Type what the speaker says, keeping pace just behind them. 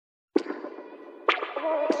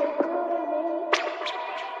What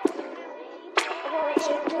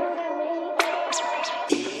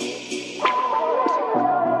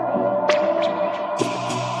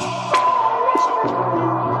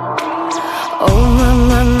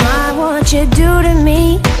you do to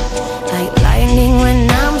me, like lightning when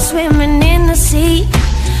I'm swimming in the sea.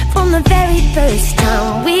 From the very first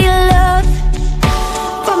time we loved,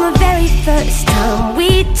 from the very first time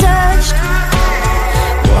we touched,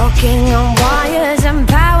 walking on wires and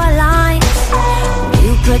power lines.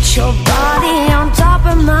 You put your body on top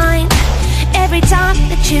of mine. Every time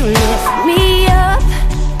that you lift me up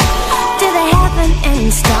to the heaven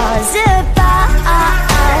and stars above.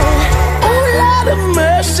 Lord of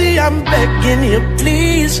mercy, I'm begging you,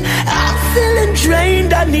 please. I'm feeling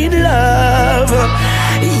drained, I need love.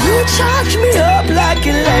 You charge me up like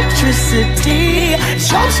electricity.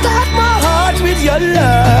 Jumpstart my heart with your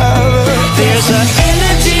love. There's an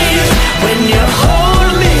energy when you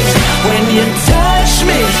hold me, when you touch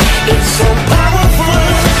me. It's so powerful,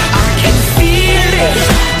 I can feel it.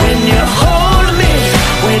 When you hold me,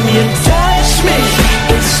 when you touch me.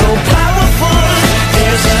 It's so powerful.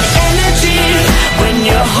 There's an energy when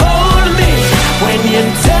you hold me, when you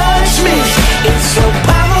touch me. It's so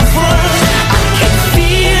powerful, I can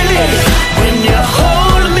feel it. When you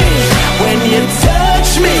hold me, when you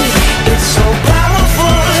touch me. It's so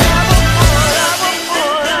powerful.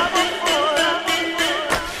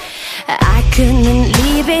 I couldn't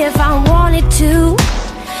leave if I wanted to,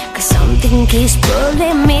 'cause something keeps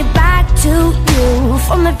pulling me back to you.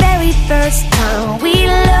 From the very first time we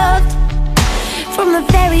loved, from the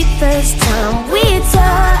very first time we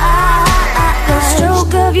touched, the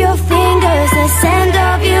stroke of your fingers, the scent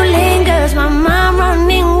of you lingers. My mind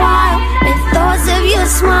running wild with thoughts of your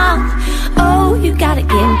smile. Oh, you gotta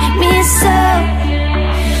give me some.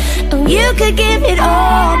 Oh, you could give it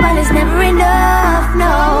all, but it's never enough,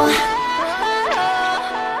 no.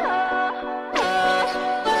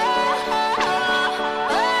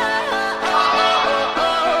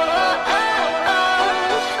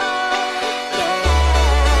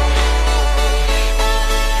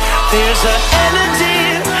 There's an energy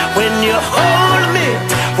when you hold me,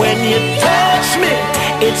 when you touch me.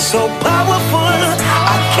 It's so powerful,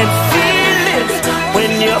 I can feel it.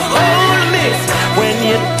 When you hold me, when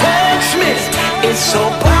you touch me. It's so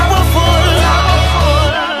powerful,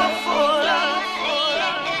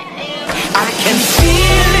 I can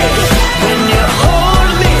feel it. When you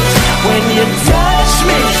hold me, when you touch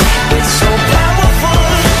me. It's so powerful.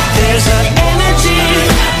 There's an energy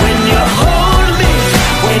when you hold me,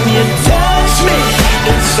 when you touch me.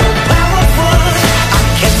 It's so powerful, I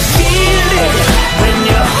can feel it. When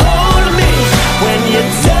you hold me, when you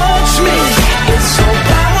touch me. It's so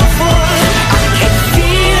powerful, I can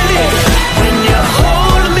feel it. When you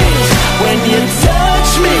hold me, when you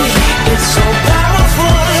touch me. It's so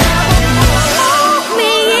powerful. Hold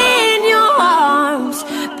me in your arms,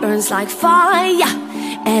 burns like fire,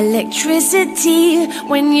 electricity.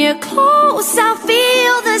 When you're close, I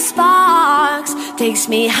feel the sparks. Takes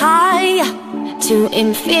me higher to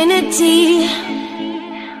infinity.